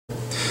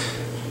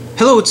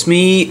Hello, it's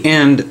me,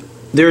 and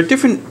there are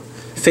different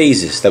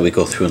phases that we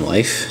go through in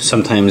life.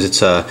 Sometimes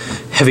it's a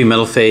heavy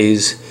metal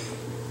phase,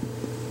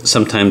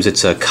 sometimes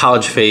it's a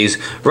college phase.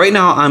 Right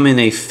now I'm in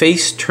a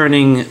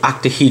face-turning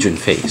octahedron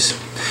phase.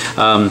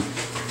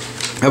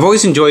 I've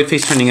always enjoyed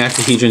face-turning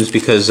octahedrons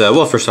because,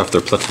 well, first off,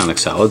 they're platonic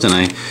solids, and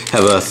I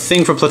have a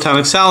thing for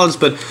platonic solids,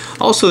 but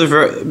also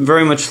they're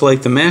very much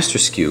like the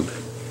master's cube.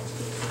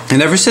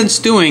 And ever since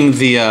doing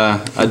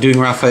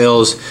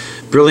Raphael's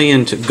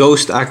brilliant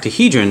ghost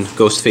octahedron,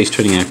 ghost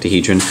face-turning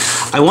octahedron,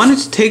 I wanted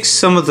to take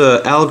some of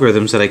the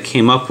algorithms that I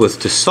came up with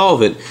to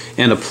solve it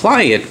and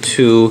apply it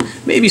to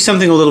maybe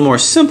something a little more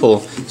simple,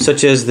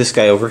 such as this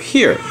guy over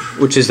here,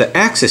 which is the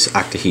axis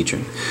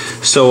octahedron.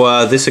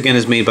 So this again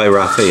is made by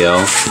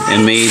Raphael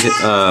and made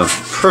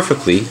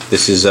perfectly.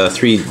 This is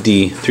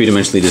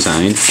three-dimensionally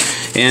designed.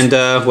 And,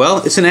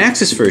 well, it's an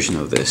axis version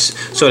of this.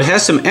 So it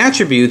has some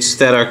attributes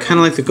that are kind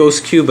of like the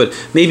ghost cube, but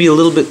maybe a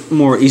little bit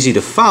more easy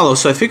to follow.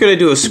 So I figured I'd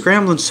do a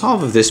scramble and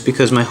solve of this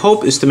because my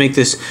hope is to make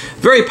this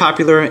very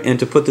popular and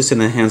to put this in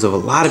the hands of a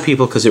lot of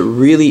people because it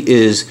really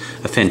is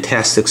a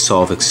fantastic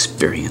solve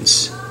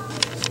experience.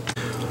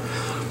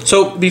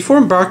 So before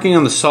embarking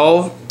on the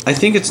solve, I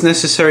think it's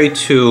necessary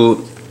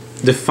to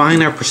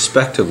define our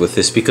perspective with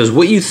this because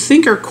what you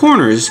think are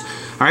corners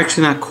are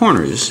actually not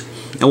corners.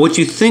 And what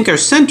you think are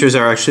centers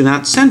are actually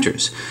not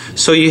centers.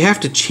 So you have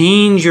to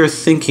change your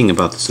thinking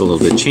about this a little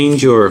bit,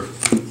 change your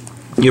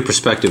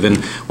perspective.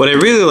 And what I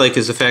really like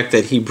is the fact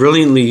that he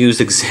brilliantly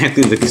used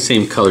exactly the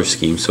same color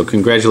scheme. So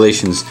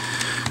congratulations,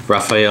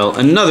 Raphael.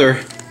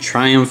 Another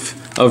triumph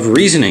of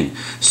reasoning.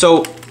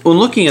 So when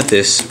looking at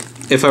this,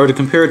 if I were to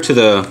compare it to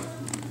the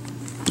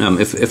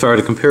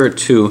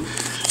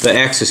the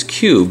axis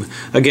cube,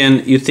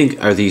 again, you'd think,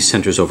 are these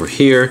centers over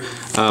here?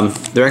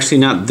 They're actually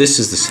not. This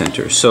is the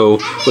center. So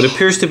what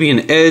appears to be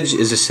an edge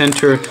is a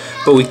center,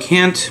 but we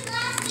can't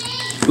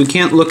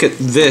look at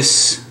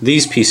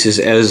these pieces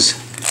as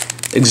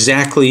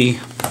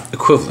exactly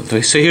equivalent.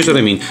 Okay, so here's what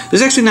I mean.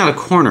 There's actually not a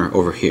corner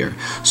over here.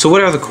 So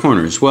what are the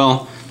corners?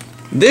 Well,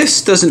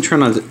 this doesn't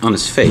turn on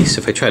its face.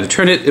 If I try to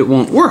turn it, it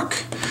won't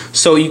work.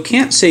 So you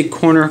can't say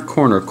corner,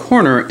 corner,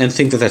 corner and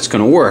think that that's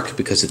going to work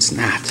because it's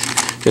not.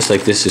 Just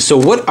like this is. So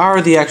what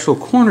are the actual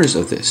corners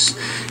of this?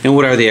 And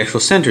what are the actual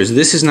centers?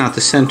 This is not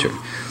the center.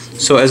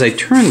 So as I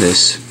turn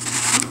this,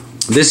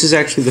 this is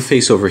actually the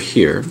face over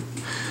here.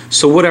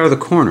 So what are the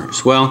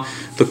corners? Well,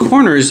 the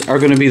corners are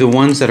going to be the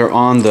ones that are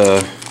on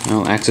the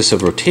axis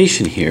of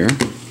rotation here.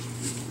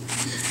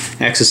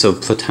 Axis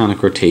of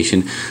platonic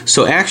rotation.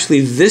 So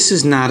actually this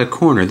is not a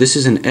corner. This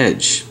is an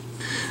edge.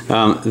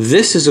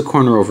 This is a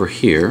corner over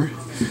here.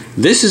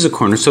 This is a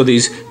corner, so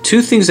these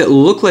two things that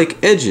look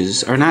like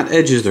edges are not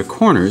edges, they're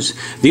corners.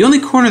 The only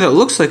corner that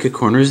looks like a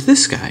corner is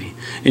this guy.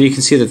 And you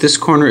can see that this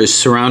corner is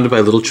surrounded by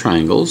little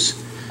triangles,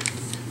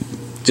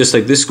 just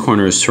like this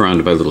corner is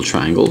surrounded by little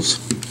triangles.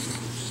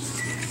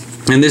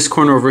 And this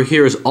corner over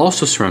here is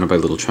also surrounded by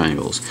little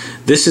triangles.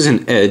 This is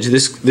an edge.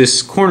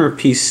 This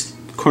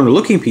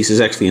corner-looking piece is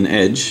actually an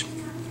edge.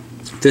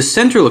 This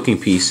center-looking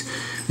piece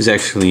is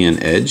actually an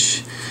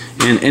edge.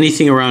 And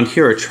anything around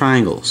here are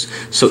triangles.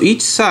 So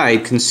each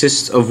side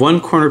consists of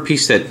one corner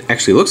piece that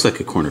actually looks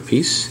like a corner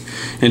piece,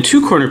 and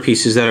two corner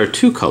pieces that are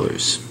two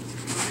colors.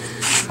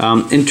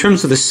 In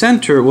terms of the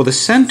center, well, the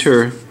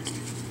center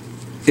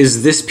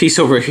is this piece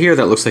over here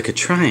that looks like a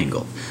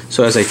triangle.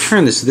 So as I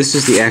turn this, this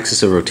is the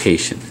axis of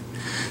rotation.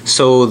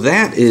 So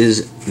that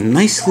is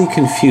nicely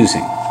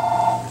confusing.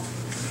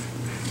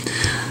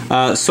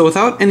 So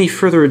without any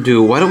further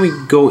ado, why don't we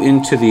go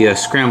into the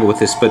scramble with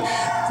this? But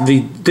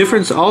the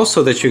difference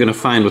also that you're going to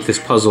find with this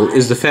puzzle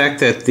is the fact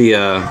that the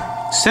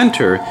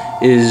center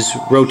is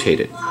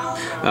rotated.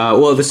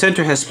 Well, the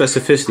center has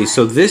specificity,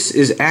 so this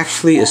is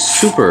actually a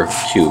super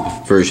cube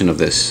version of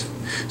this.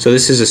 So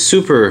this is a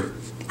super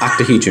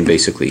octahedron,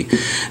 basically.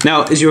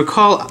 Now, as you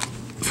recall,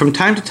 from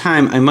time to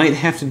time, I might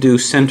have to do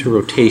center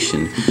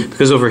rotation,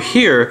 because over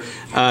here,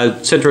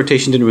 center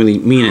rotation didn't really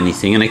mean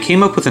anything, and I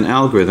came up with an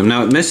algorithm.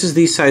 Now, it messes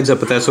these sides up,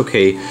 but that's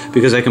okay,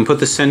 because I can put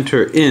the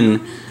center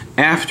in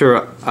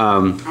after,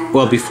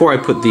 well, before I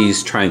put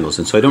these triangles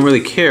in. So I don't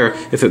really care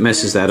if it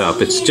messes that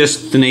up. It's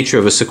just the nature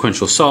of a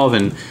sequential solve,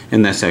 and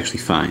that's actually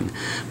fine.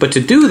 But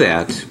to do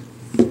that,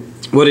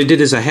 what I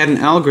did is I had an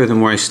algorithm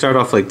where I start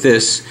off like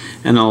this,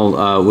 and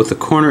I'll, with the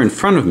corner in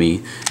front of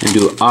me, and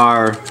do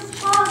R,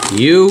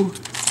 U,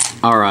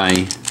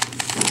 R-I,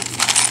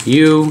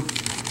 U,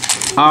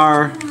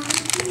 R,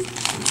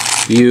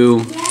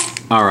 U,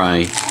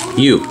 R-I,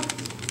 U.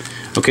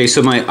 Okay,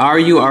 so my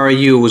R-U,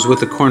 R-I-U was with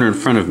the corner in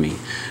front of me.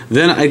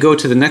 Then I go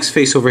to the next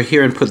face over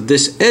here and put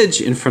this edge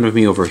in front of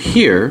me over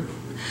here.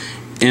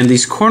 And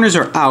these corners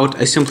are out.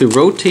 I simply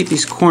rotate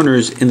these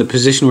corners in the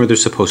position where they're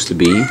supposed to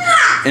be,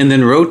 and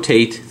then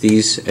rotate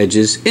these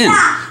edges in.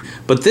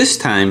 But this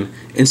time,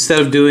 instead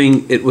of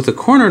doing it with the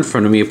corner in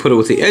front of me, I put it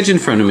with the edge in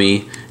front of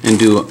me and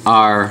do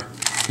R,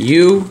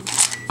 U,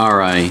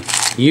 R, I,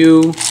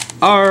 U,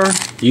 R,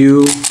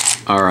 U,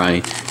 R,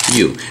 I,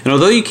 U. And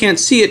although you can't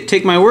see it,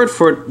 take my word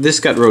for it, this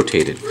got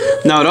rotated.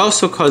 Now it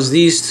also caused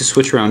these to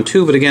switch around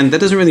too, but again, that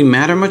doesn't really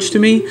matter much to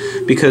me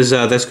because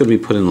that's going to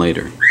be put in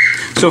later.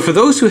 So for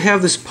those who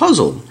have this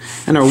puzzle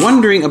and are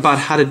wondering about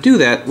how to do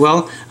that,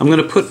 well, I'm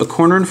going to put a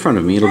corner in front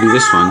of me, it'll be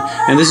this one,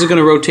 and this is going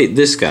to rotate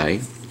this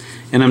guy,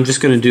 and I'm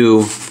just going to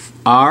do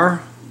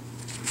R,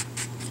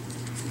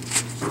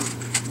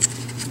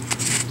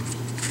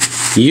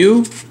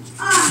 U,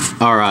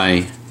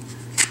 R-I,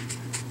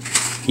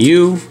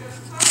 U,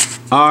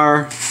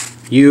 R,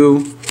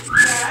 U,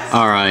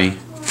 R-I,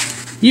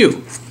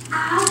 U.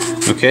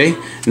 Okay?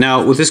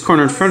 Now, with this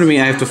corner in front of me,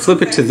 I have to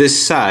flip it to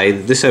this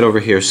side over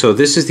here. So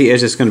this is the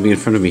edge that's going to be in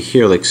front of me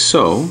here, like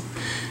so.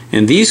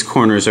 And these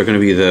corners are going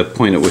to be the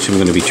point at which I'm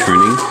going to be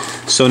turning.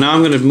 So now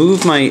I'm going to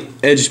move my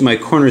edge, my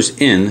corners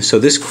in. So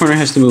this corner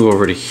has to move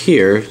over to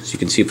here. As you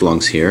can see, it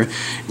belongs here.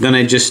 Then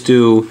I just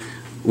do,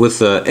 with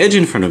the edge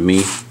in front of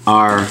me,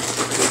 R,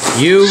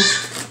 U,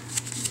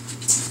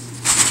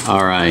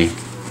 R, I,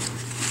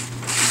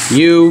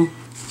 U,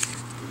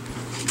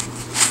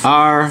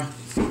 R,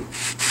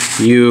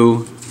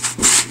 U,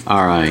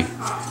 R, I,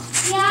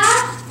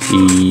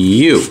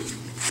 U.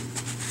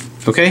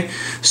 Okay?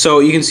 So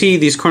you can see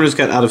these corners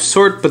got out of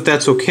sort, but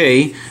that's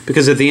okay,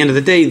 because at the end of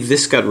the day,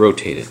 this got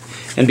rotated.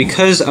 And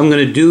because I'm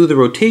going to do the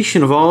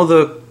rotation of all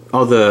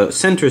the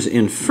centers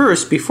in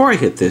first before I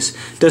hit this,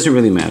 doesn't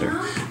really matter.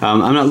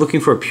 I'm not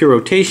looking for a pure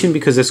rotation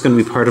because that's going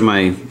to be part of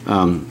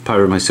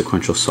my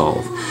sequential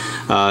solve.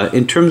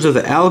 In terms of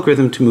the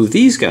algorithm to move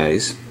these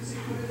guys,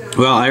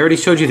 well, I already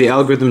showed you the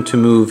algorithm to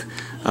move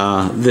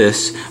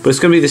this, but it's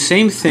going to be the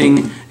same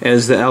thing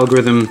as the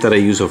algorithm that I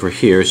use over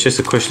here. It's just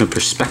a question of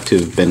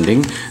perspective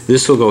bending.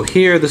 This will go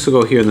here, this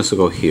will go here, and this will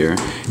go here.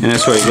 And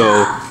that's where I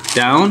go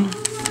down,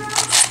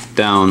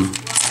 down,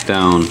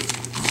 down,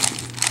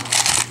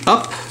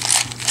 up,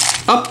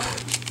 up,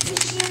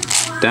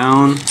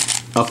 down,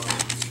 up,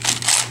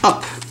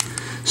 up.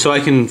 So I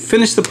can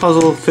finish the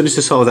puzzle, finish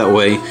the solve that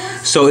way.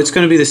 So it's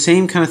going to be the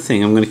same kind of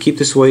thing. I'm going to keep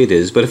this the way it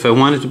is, but if I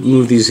wanted to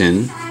move these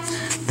in,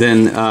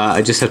 then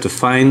I just have to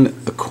find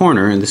a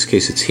corner, in this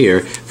case it's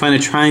here, find a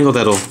triangle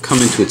that'll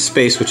come into its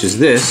space, which is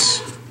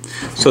this.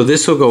 So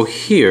this will go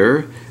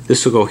here,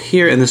 this will go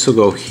here, and this will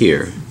go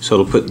here. So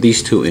it'll put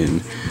these two in.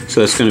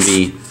 So that's going to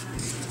be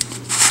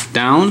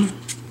down,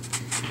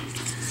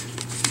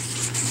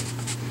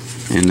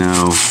 and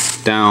now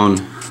down,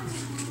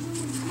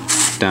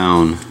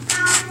 down,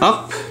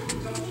 up,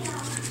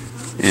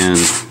 and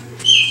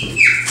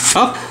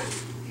up,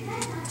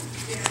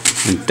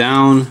 and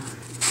down,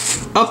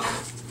 up,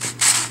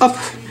 up,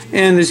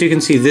 and as you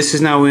can see, this is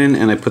now in,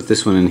 and I put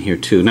this one in here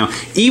too. Now,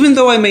 even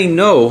though I may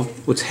know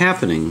what's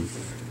happening,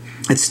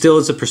 it still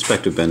is a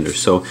perspective bender.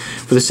 So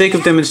for the sake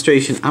of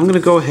demonstration, I'm going to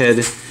go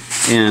ahead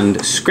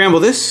and scramble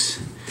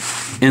this,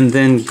 and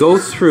then go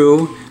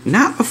through,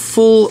 not a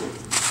full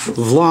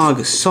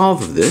vlog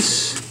solve of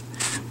this,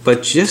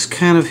 but just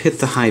kind of hit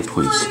the high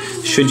points,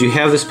 should you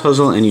have this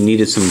puzzle and you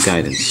needed some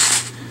guidance.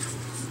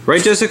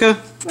 Right,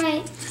 Jessica?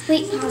 Right.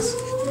 Wait, pause.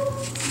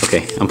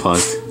 Okay, I'm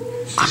paused.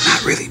 I'm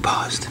not really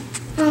paused.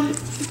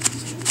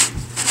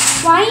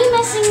 Why are you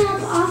messing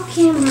up off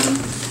camera?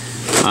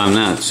 I'm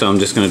not, so I'm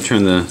just going to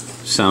turn the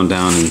sound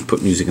down and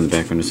put music in the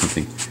background or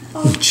something.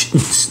 Oh.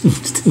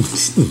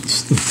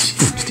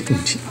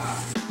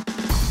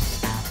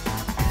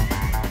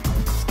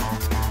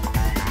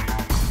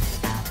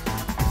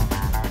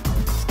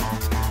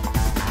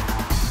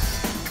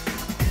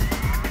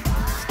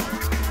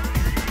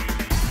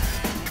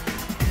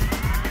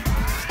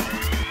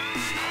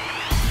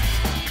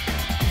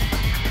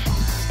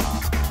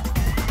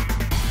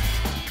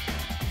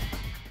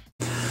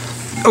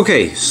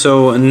 Okay,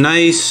 so a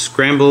nice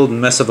scrambled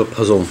mess of a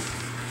puzzle.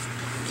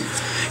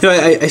 You know,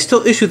 I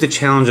still issue the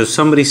challenge of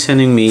somebody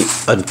sending me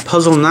a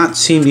puzzle not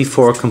seen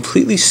before,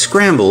 completely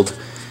scrambled,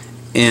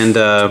 and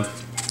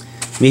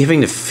me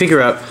having to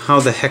figure out how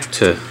the heck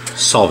to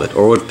solve it,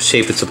 or what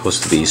shape it's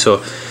supposed to be.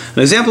 So, an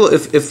example,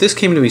 if this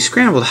came to be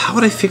scrambled, how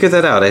would I figure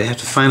that out? I'd have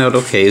to find out,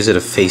 okay, is it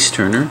a face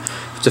turner?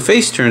 If it's a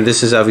face turn,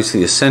 this is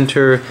obviously a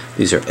center,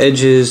 these are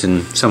edges,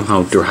 and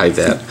somehow derive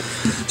that.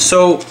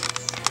 So,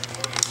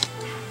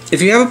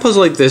 if you have a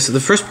puzzle like this,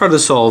 the first part of the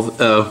solve,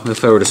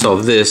 if I were to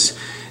solve this,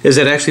 is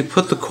I'd actually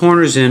put the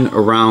corners in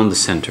around the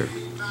center.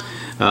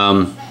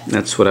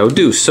 That's what I would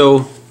do.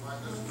 So,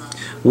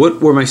 what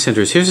were my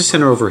centers? Here's a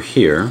center over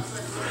here.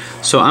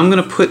 So I'm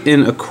going to put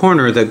in a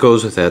corner that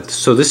goes with that.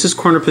 So this is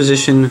corner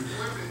position,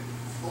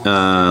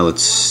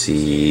 let's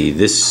see,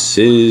 this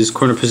is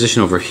corner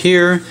position over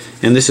here,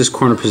 and this is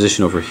corner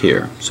position over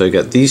here. So I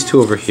got these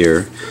two over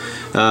here.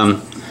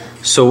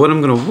 So what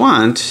I'm going to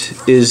want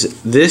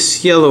is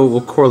this yellow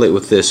will correlate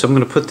with this. So I'm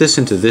going to put this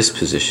into this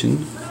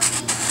position.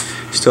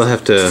 Still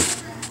have to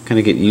kind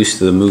of get used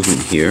to the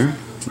movement here.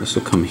 This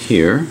will come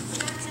here.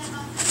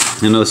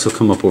 And this will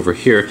come up over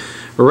here.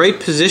 Right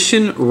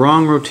position,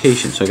 wrong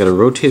rotation. So I got to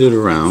rotate it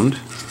around.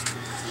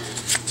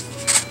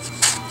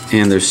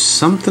 And there's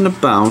something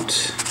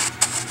about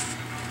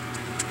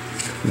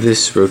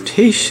this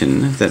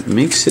rotation that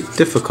makes it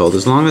difficult.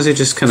 As long as I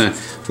just kind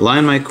of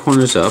line my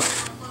corners up,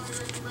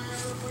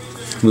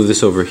 move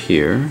this over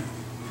here,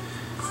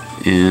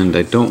 and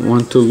I don't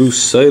want to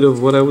lose sight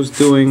of what I was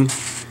doing.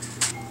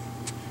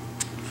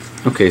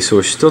 Okay, so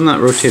we're still not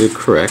rotated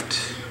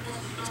correct.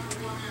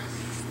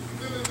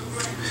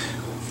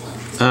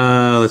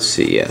 Let's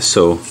see, yeah,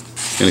 so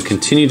I'm going to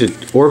continue to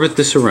orbit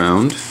this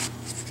around.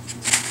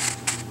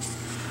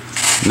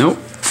 Nope.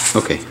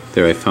 Okay,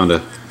 there, I found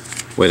a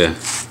way to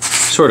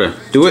sort of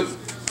do it.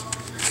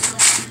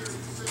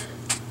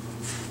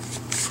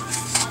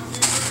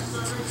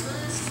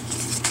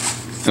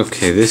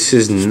 Okay, this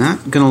is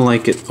not going to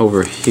like it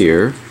over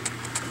here.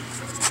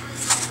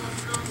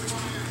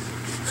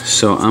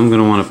 So I'm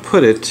going to want to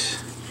put it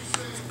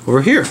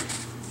over here.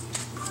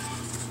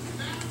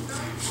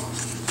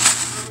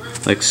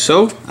 Like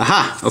so.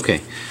 Aha!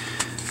 Okay.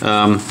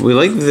 We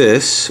like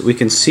this. We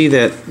can see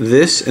that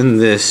this and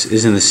this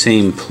is in the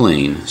same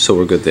plane, so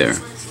we're good there.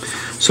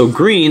 So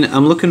green,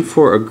 I'm looking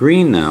for a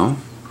green now.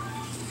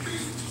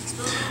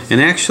 And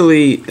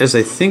actually, as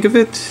I think of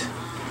it,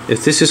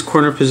 if this is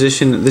corner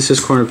position, this is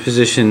corner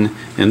position,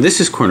 and this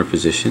is corner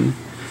position,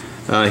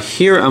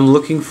 here I'm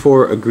looking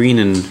for a green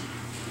and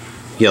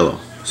yellow.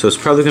 So it's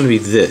probably going to be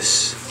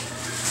this.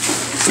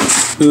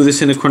 Move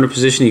this into corner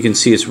position, you can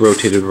see it's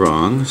rotated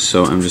wrong,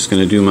 so I'm just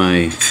going to do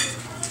my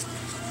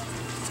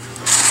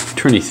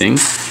turny thing.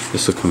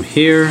 This will come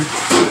here,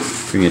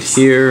 bring it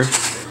here,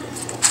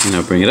 and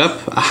I'll bring it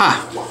up.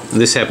 Aha!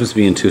 And this happens to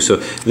be in 2, so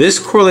this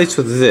correlates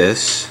with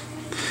this.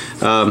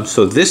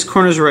 So this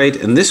corner's right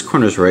and this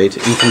corner's right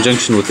in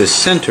conjunction with this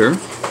center.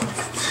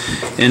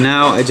 And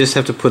now I just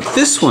have to put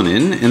this one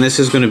in, and this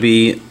is going to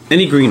be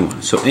any green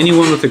one. So any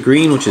one with a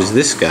green, which is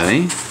this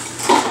guy.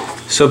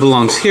 So it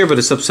belongs here, but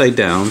it's upside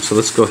down. So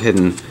let's go ahead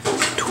and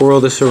twirl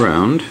this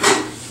around.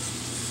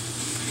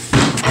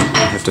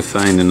 I have to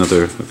find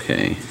another,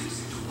 okay.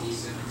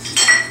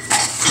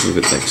 Move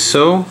it like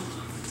so.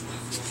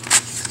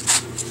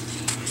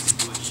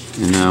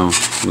 And now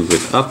move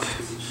it up.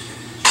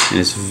 And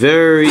it's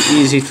very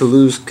easy to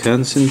lose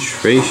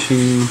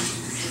concentration.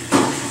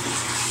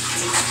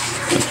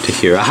 Up to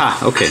here. Aha,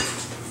 okay.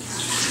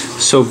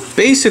 So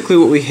basically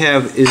what we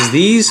have is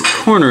these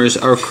corners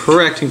are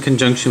correct in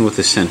conjunction with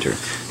the center.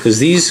 Because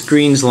these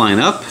greens line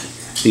up,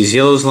 these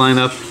yellows line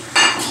up,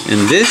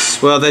 and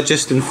this, well, that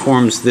just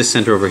informs this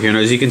center over here. Now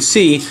as you can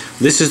see,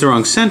 this is the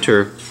wrong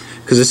center,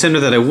 because the center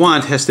that I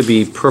want has to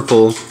be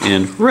purple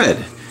and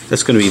red.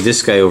 That's going to be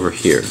this guy over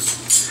here.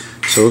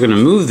 So we're going to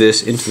move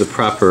this into the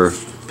proper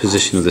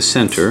position of the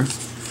center.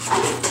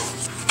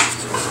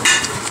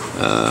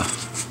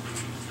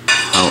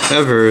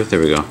 However, there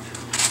we go.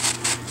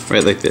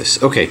 Right like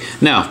this. Okay,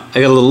 now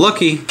I got a little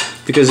lucky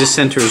because this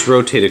center is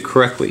rotated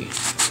correctly.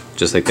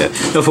 Just like that.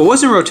 Now if it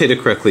wasn't rotated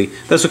correctly,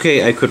 that's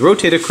okay. I could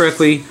rotate it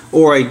correctly,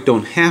 or I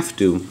don't have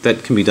to.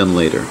 That can be done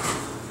later.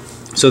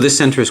 So this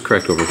center is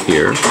correct over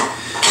here.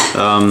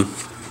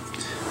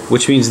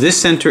 Which means this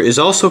center is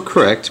also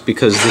correct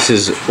because this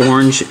is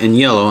orange and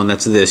yellow, and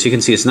that's this. You can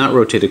see it's not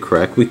rotated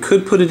correct. We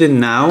could put it in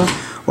now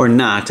or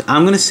not.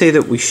 I'm going to say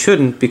that we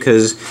shouldn't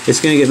because it's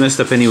going to get messed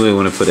up anyway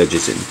when I put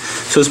edges in.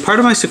 So as part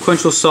of my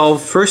sequential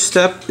solve, first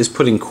step is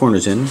putting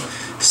corners in.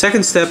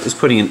 Second step is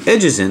putting in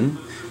edges in.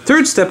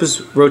 Third step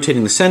is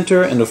rotating the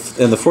center, and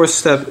the fourth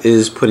step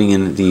is putting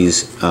in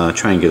these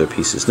triangular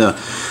pieces. Now,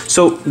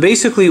 so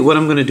basically what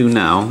I'm going to do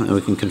now, and we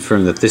can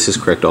confirm that this is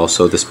correct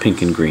also, this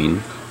pink and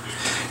green,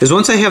 is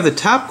once I have the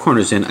top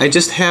corners in, I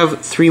just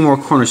have 3 more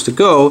corners to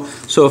go.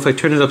 So if I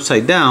turn it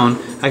upside down,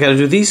 I got to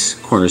do these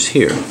corners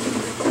here.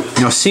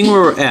 Now seeing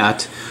where we're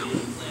at,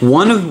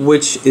 one of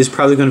which is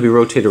probably going to be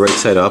rotated right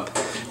side up,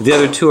 the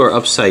other 2 are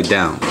upside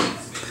down.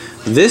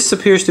 This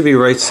appears to be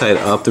right side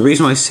up. The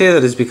reason why I say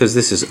that is because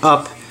this is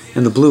up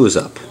and the blue is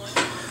up.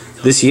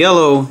 This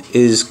yellow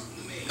is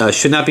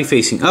should not be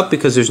facing up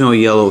because there's no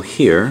yellow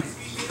here.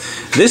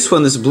 This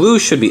one, this blue,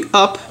 should be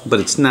up, but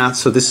it's not,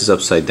 so this is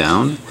upside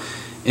down.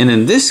 And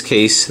in this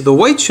case, the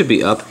white should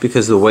be up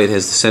because the white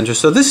has the center,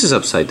 so this is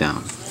upside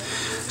down.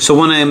 So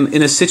when I'm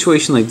in a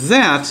situation like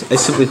that, I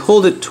simply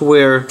hold it to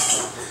where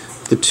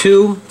the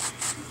 2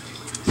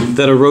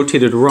 that are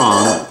rotated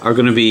wrong are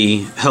going to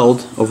be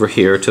held over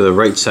here to the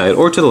right side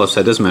or to the left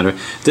side, doesn't matter.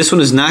 This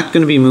one is not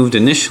going to be moved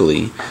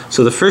initially,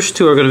 so the first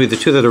 2 are going to be the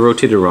 2 that are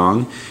rotated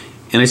wrong,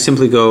 and I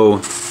simply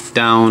go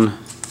down,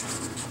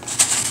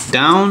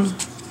 down,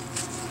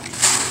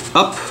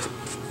 up,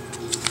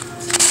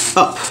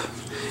 up.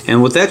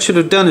 And what that should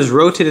have done is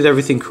rotated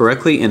everything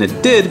correctly, and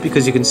it did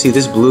because you can see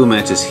this blue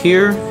matches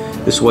here,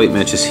 this white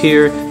matches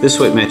here, this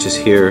white matches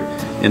here,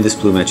 and this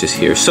blue matches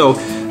here. So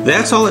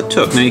that's all it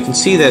took. Now you can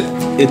see that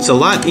it's a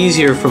lot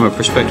easier from a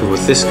perspective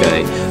with this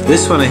guy.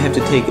 This one I have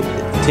to take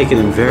it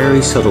in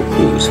very subtle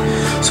clues.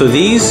 So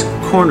these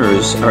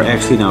corners are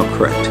actually now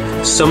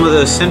correct. Some of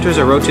the centers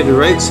are rotated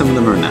right, some of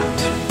them are not.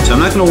 So I'm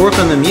not going to work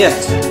on them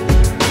yet.